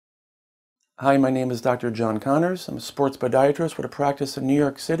Hi, my name is Dr. John Connors. I'm a sports podiatrist with a practice in New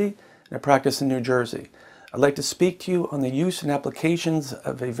York City and a practice in New Jersey. I'd like to speak to you on the use and applications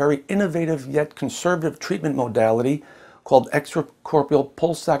of a very innovative yet conservative treatment modality called extracorporeal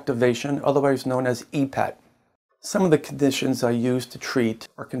pulse activation, otherwise known as EPAT. Some of the conditions I use to treat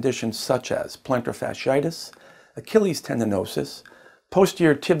are conditions such as plantar fasciitis, Achilles tendinosis,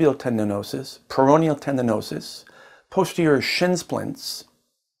 posterior tibial tendinosis, peroneal tendinosis, posterior shin splints,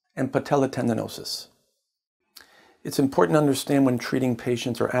 and patella tendinosis. It's important to understand when treating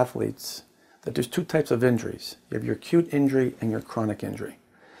patients or athletes that there's two types of injuries. You have your acute injury and your chronic injury.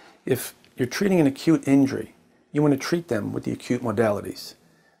 If you're treating an acute injury, you want to treat them with the acute modalities,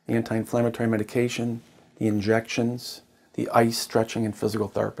 the anti-inflammatory medication, the injections, the ice, stretching, and physical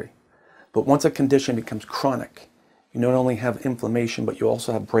therapy. But once a condition becomes chronic, you not only have inflammation, but you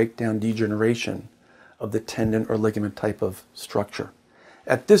also have breakdown, degeneration of the tendon or ligament type of structure.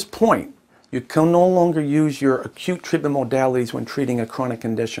 At this point, you can no longer use your acute treatment modalities when treating a chronic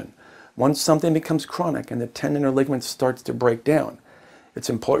condition. Once something becomes chronic and the tendon or ligament starts to break down, it's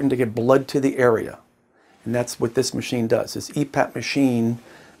important to get blood to the area. And that's what this machine does. This EPAT machine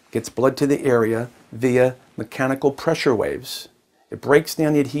gets blood to the area via mechanical pressure waves. It breaks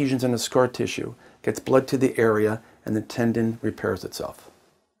down the adhesions in the scar tissue, gets blood to the area, and the tendon repairs itself.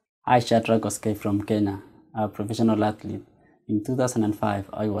 Hi, Extracorporeal from Kenya, a professional athlete. In 2005,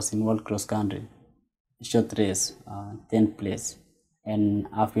 I was in World Cross Country, short race, 10th place. And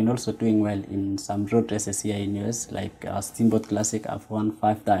I've been also doing well in some road races here in US, like Steamboat Classic, I've won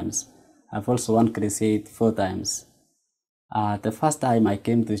 5 times. I've also won Crusade 4 times. The first time I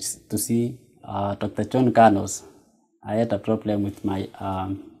came to see Dr. John Connors, I had a problem with my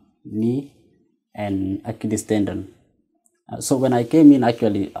knee and Achilles tendon. So when I came in,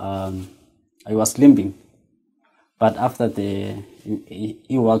 actually, I was limping. But after he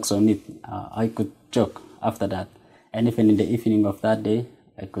works on it, I could jog after that. And even in the evening of that day,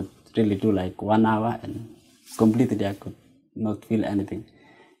 I could really do like 1 hour and completely I could not feel anything.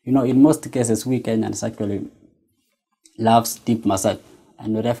 You know, in most cases, we Kenyans actually loves deep massage.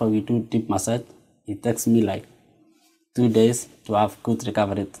 And whenever we do deep massage, it takes me like 2 days to have good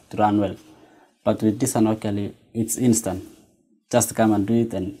recovery to run well. But with this one, actually, it's instant. Just come and do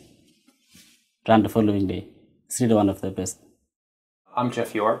it and run the following day. It's really one of the best. I'm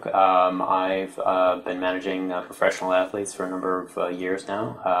Jeff York. I've been managing professional athletes for a number of years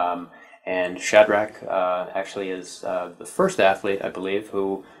now. And Shadrach actually is the first athlete, I believe,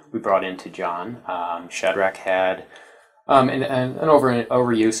 who we brought into John. Shadrach had an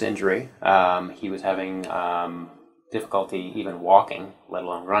overuse injury. He was having difficulty even walking, let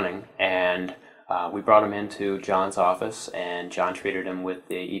alone running. And we brought him into John's office, and John treated him with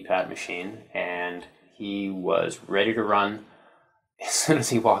the EPAT machine. And he was ready to run as soon as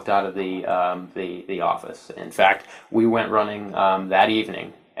he walked out of the office. In fact, we went running that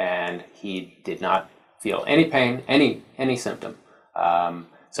evening, and he did not feel any pain, any symptom.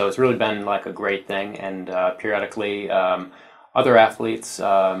 So it's really been like a great thing. And periodically, other athletes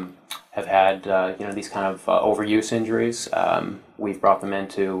have had these kind of overuse injuries. We've brought them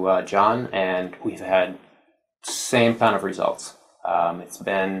into John, and we've had same kind of results. It's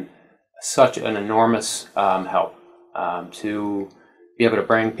been such an enormous help to be able to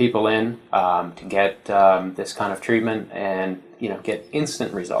bring people in to get this kind of treatment and get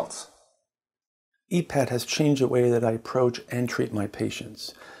instant results. EPAT has changed the way that I approach and treat my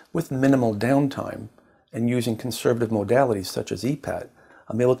patients. With minimal downtime and using conservative modalities such as EPAT,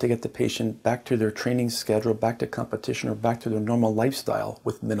 I'm able to get the patient back to their training schedule, back to competition, or back to their normal lifestyle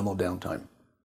with minimal downtime.